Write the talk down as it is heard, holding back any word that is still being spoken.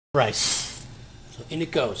rice. So in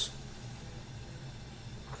it goes.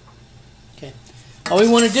 Okay. All we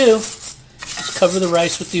want to do is cover the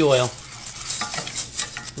rice with the oil.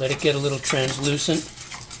 Let it get a little translucent.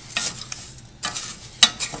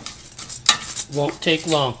 Won't take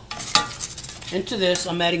long. Into this,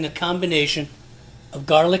 I'm adding a combination of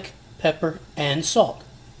garlic, pepper, and salt.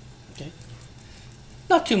 Okay.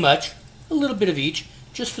 Not too much, a little bit of each,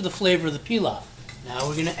 just for the flavor of the pilaf. Now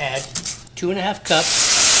we're going to add 2½ cups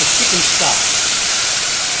of chicken stock.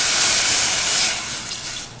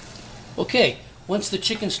 Okay, once the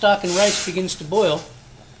chicken stock and rice begins to boil,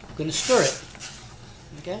 I'm going to stir it.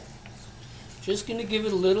 Okay? Just going to give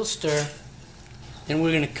it a little stir. Then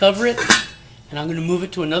we're going to cover it, and I'm going to move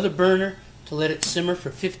it to another burner to let it simmer for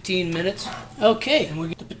 15 minutes. Okay,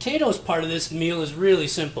 and the potatoes part of this meal is really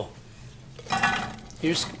simple.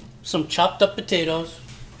 Here's some chopped up potatoes.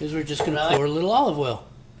 Here's we're just going to pour a little olive oil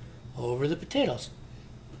over the potatoes.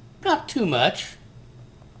 Not too much.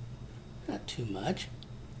 Not too much.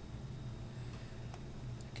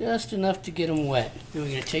 Just enough to get them wet. Then we're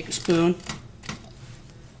going to take a spoon.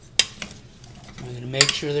 We're going to make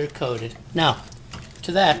sure they're coated. Now,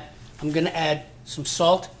 to that, I'm going to add some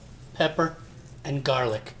salt, pepper, and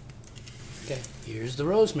garlic. Okay, here's the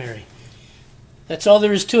rosemary. That's all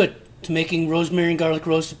there is to it, to making rosemary and garlic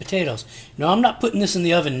roasted potatoes. Now, I'm not putting this in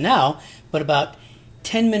the oven now, but about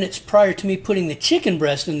 10 minutes prior to me putting the chicken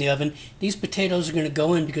breast in the oven, these potatoes are going to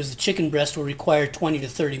go in because the chicken breast will require 20 to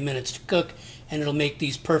 30 minutes to cook, and it'll make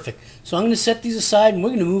these perfect. So I'm going to set these aside, and we're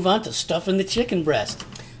going to move on to stuffing the chicken breast.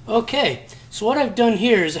 Okay, so what I've done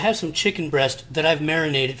here is I have some chicken breast that I've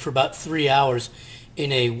marinated for about 3 hours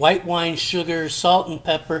in a white wine, sugar, salt, and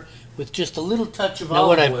pepper with just a little touch of olive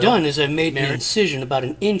oil. Now what I've done is I've made an incision about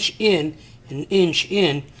an inch in and an inch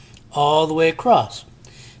in all the way across.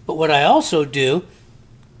 But what I also do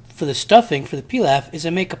for the stuffing, for the pilaf, is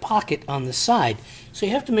I make a pocket on the side. So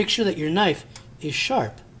you have to make sure that your knife is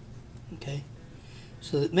sharp. Okay?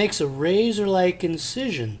 So it makes a razor-like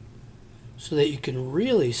incision so that you can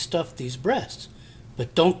really stuff these breasts.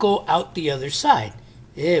 But don't go out the other side.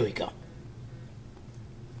 There we go.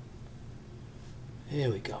 There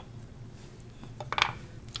we go.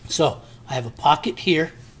 So I have a pocket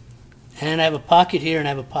here, and I have a pocket here, and I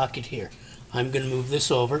have a pocket here. I'm going to move this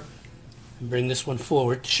over and bring this one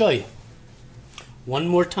forward to show you. One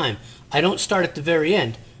more time. I don't start at the very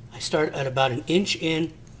end. I start at about an inch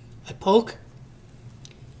in. I poke.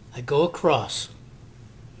 I go across.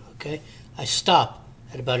 Okay? I stop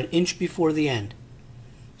at about an inch before the end.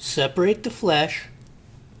 Separate the flesh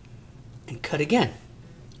and cut again.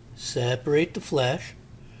 Separate the flesh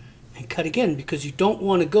and cut again because you don't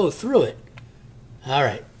want to go through it. All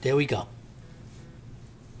right, there we go.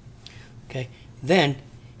 Okay, then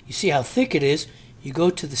you see how thick it is. You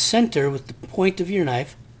go to the center with the point of your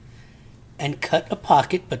knife and cut a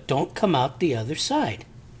pocket, but don't come out the other side.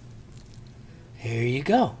 There you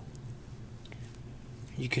go.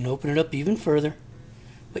 You can open it up even further,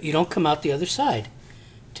 but you don't come out the other side.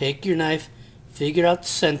 Take your knife, figure out the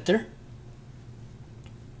center.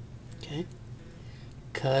 Okay.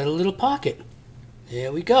 Cut a little pocket.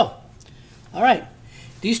 There we go. All right.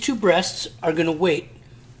 These two breasts are going to wait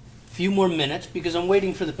a few more minutes because I'm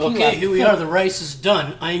waiting for the pilaf. Okay, here we are. The rice is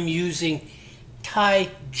done. I'm using Thai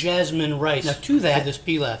jasmine rice. Now to that, for this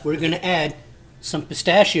pilaf, we're going to add some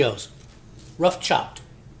pistachios, rough chopped.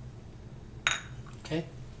 Okay.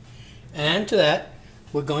 And to that,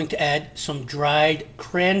 we're going to add some dried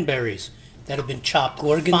cranberries that have been chopped.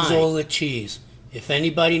 Gorgonzola cheese. If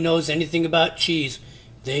anybody knows anything about cheese,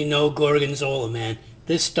 they know Gorgonzola, man.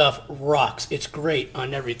 This stuff rocks. It's great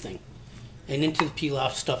on everything. And into the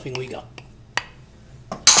pilaf stuffing we go.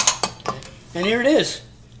 Okay. And here it is.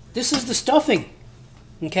 This is the stuffing.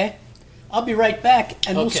 Okay? I'll be right back,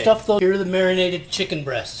 and we'll stuff those. Here are the marinated chicken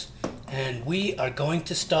breasts. And we are going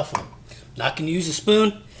to stuff them. Not going to use a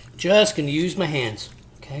spoon. Just going to use my hands.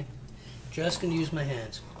 Okay? Just going to use my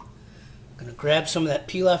hands. I'm going to grab some of that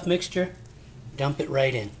pilaf mixture. Dump it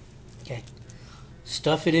right in. Okay.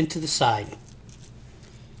 Stuff it into the side.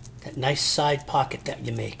 That nice side pocket that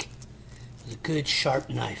you make. With a good sharp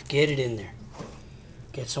knife. Get it in there.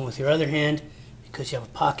 Get some with your other hand because you have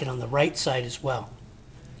a pocket on the right side as well.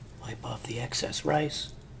 Wipe off the excess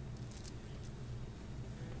rice.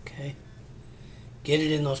 Okay. Get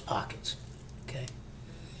it in those pockets. Okay.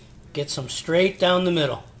 Get some straight down the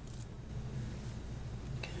middle.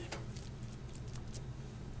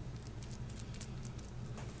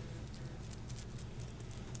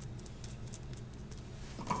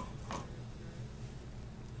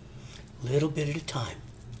 Little bit at a time.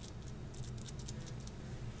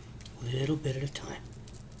 Little bit at a time.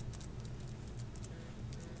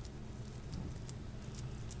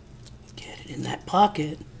 in that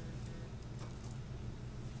pocket.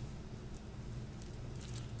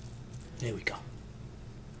 There we go.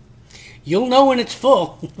 You'll know when it's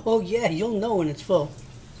full. Oh yeah, you'll know when it's full.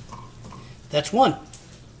 That's one.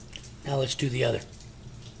 Now let's do the other.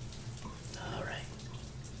 All right.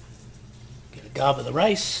 Get a gob of the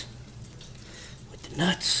rice with the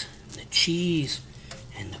nuts, and the cheese,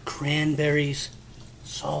 and the cranberries,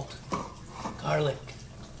 salt, garlic.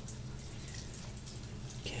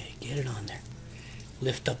 Okay, get it on there.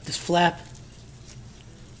 Lift up this flap.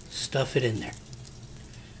 Stuff it in there.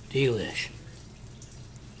 Delish.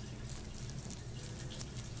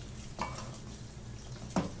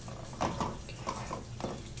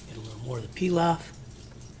 Get a little more of the pilaf.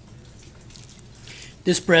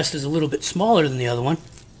 This breast is a little bit smaller than the other one.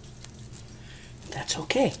 That's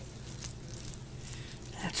okay.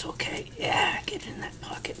 That's okay. Yeah, get it in that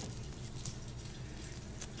pocket.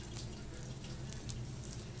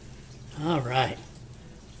 All right.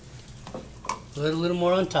 Put a little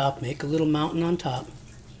more on top. Make a little mountain on top.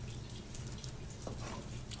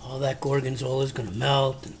 All that gorgonzola is going to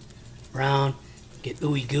melt and brown, get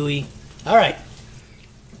ooey gooey. All right.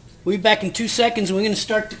 We'll be back in 2 seconds and we're going to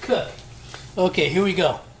start to cook. Okay, here we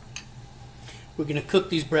go. We're going to cook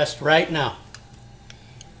these breasts right now.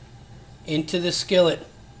 Into the skillet,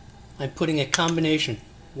 I'm putting a combination.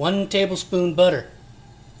 1 tablespoon butter,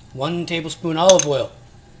 1 tablespoon olive oil,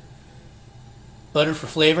 butter for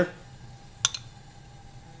flavor,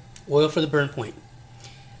 oil for the burn point.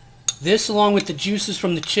 This, along with the juices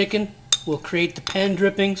from the chicken, will create the pan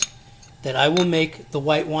drippings that I will make the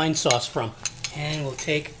white wine sauce from. And we'll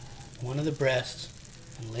take one of the breasts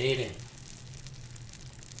and lay it in.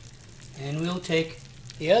 And we'll take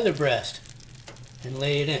the other breast and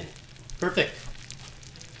lay it in. Perfect.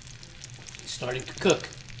 It's starting to cook.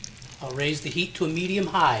 I'll raise the heat to a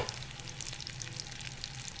medium-high.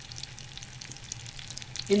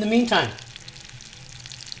 In the meantime,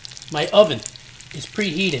 my oven is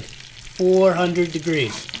preheated, 400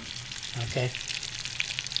 degrees. Okay?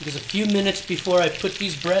 Because a few minutes before I put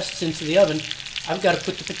these breasts into the oven, I've got to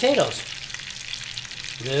put the potatoes.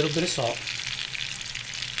 A little bit of salt.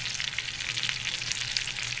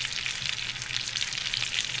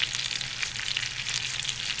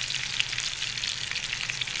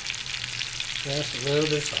 Just a little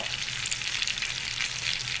bit of salt.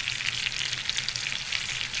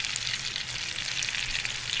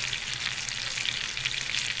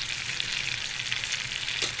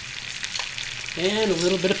 And a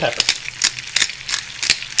little bit of pepper.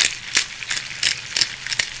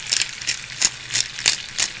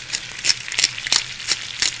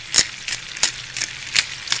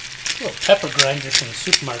 Little pepper grinders from the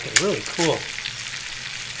supermarket, really cool.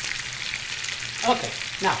 Okay,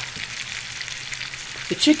 now,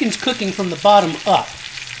 the chicken's cooking from the bottom up,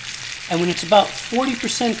 and when it's about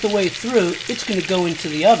 40% the way through, it's going to go into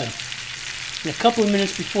the oven. And a couple of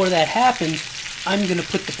minutes before that happens, I'm going to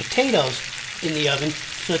put the potatoes in the oven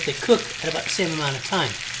so that they cook at about the same amount of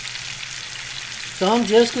time. So I'm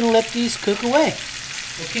just going to let these cook away.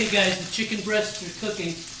 Okay guys, the chicken breasts are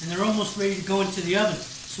cooking and they're almost ready to go into the oven.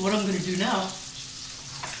 So what I'm going to do now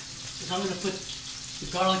is I'm going to put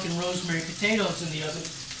the garlic and rosemary potatoes in the oven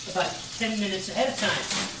about 10 minutes ahead of time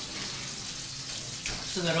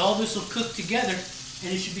so that all this will cook together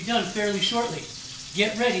and it should be done fairly shortly.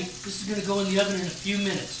 Get ready. This is going to go in the oven in a few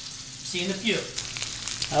minutes. See you in a few.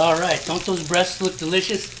 Alright, don't those breasts look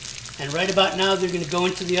delicious? And right about now they're going to go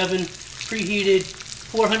into the oven preheated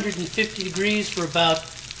 450 degrees for about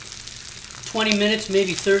 20 minutes,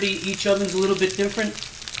 maybe 30. Each oven's a little bit different.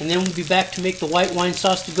 And then we'll be back to make the white wine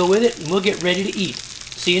sauce to go with it and we'll get ready to eat.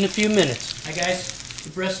 See you in a few minutes. Hi guys, the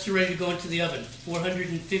breasts are ready to go into the oven.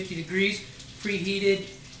 450 degrees, preheated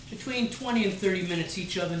between 20 and 30 minutes.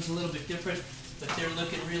 Each oven's a little bit different, but they're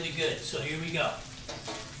looking really good. So here we go.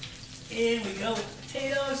 In we go with the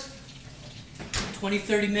potatoes.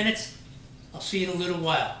 20-30 minutes. I'll see you in a little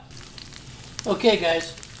while. Okay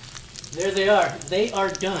guys, there they are. They are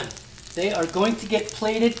done. They are going to get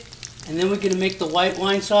plated, and then we're going to make the white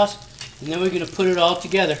wine sauce, and then we're going to put it all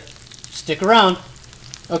together. Stick around.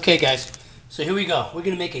 Okay guys, so here we go. We're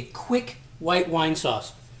going to make a quick white wine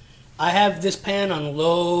sauce. I have this pan on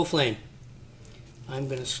low flame. I'm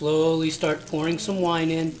going to slowly start pouring some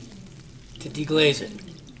wine in to deglaze it.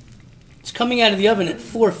 It's coming out of the oven at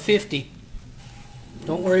 450.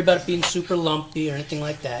 Don't worry about it being super lumpy or anything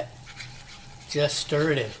like that. Just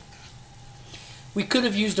stir it in. We could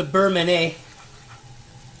have used a beurre Menet.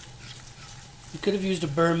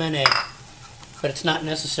 But it's not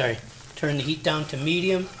necessary. Turn the heat down to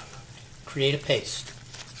medium. Create a paste.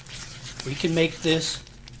 We can make this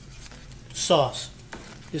sauce,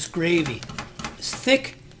 this gravy, as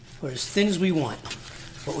thick or as thin as we want.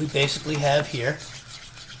 What we basically have here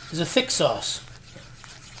is a thick sauce.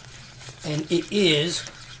 And it is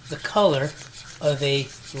the color of a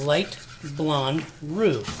light blonde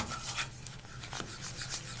roux.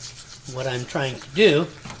 What I'm trying to do,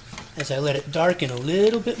 as I let it darken a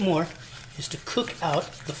little bit more, is to cook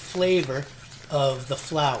out the flavor of the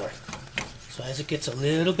flour. So as it gets a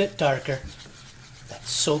little bit darker, that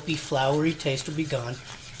soapy, floury taste will be gone,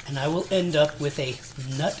 and I will end up with a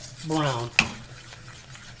nut brown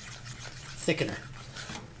thickener.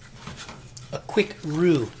 A quick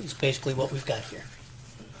roux is basically what we've got here.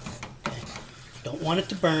 Okay. Don't want it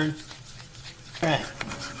to burn. Alright,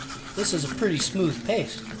 this is a pretty smooth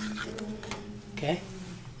paste. Okay,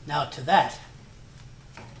 now to that,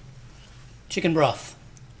 chicken broth.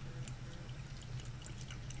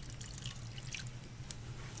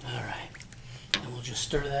 Alright, and we'll just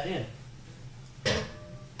stir that in.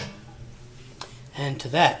 And to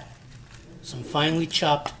that, some finely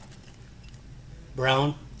chopped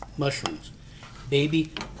brown mushrooms,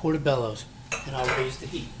 baby portobellos, and I'll raise the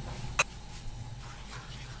heat.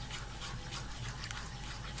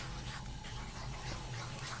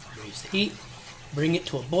 Raise the heat, bring it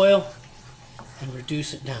to a boil, and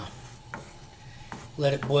reduce it down.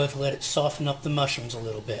 Let it boil to let it soften up the mushrooms a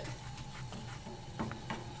little bit.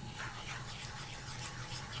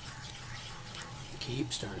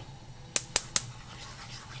 Keep stirring.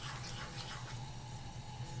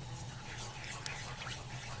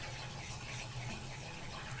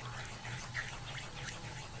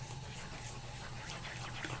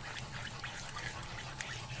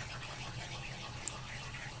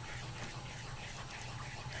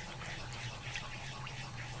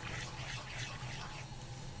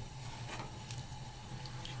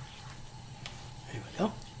 There we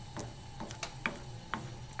go.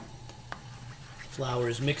 Flour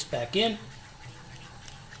is mixed back in.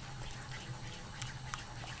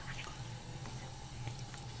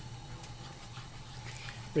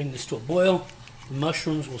 Bring this to a boil. The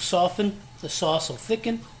mushrooms will soften, the sauce will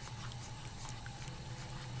thicken,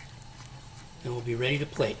 and we'll be ready to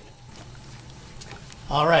plate.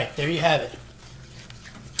 All right, there you have it.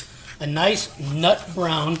 A nice nut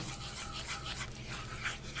brown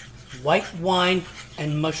white wine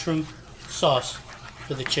and mushroom sauce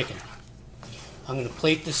for the chicken. I'm going to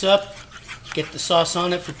plate this up, get the sauce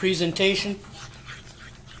on it for presentation,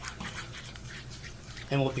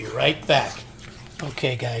 and we'll be right back.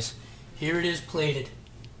 Okay guys, here it is plated.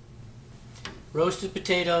 Roasted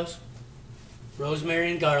potatoes, rosemary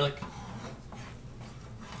and garlic,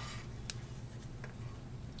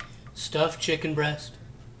 stuffed chicken breast,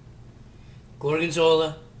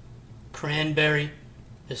 gorgonzola, cranberry,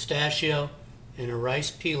 pistachio, and a rice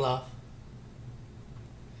pilaf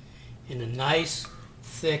in a nice,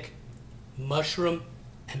 thick mushroom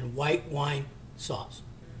and white wine sauce.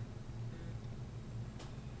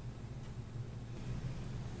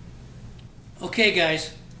 Okay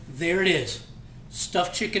guys, there it is.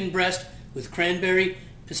 Stuffed chicken breast with cranberry,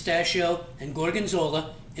 pistachio, and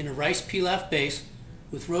gorgonzola in a rice pilaf base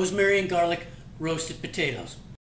with rosemary and garlic roasted potatoes.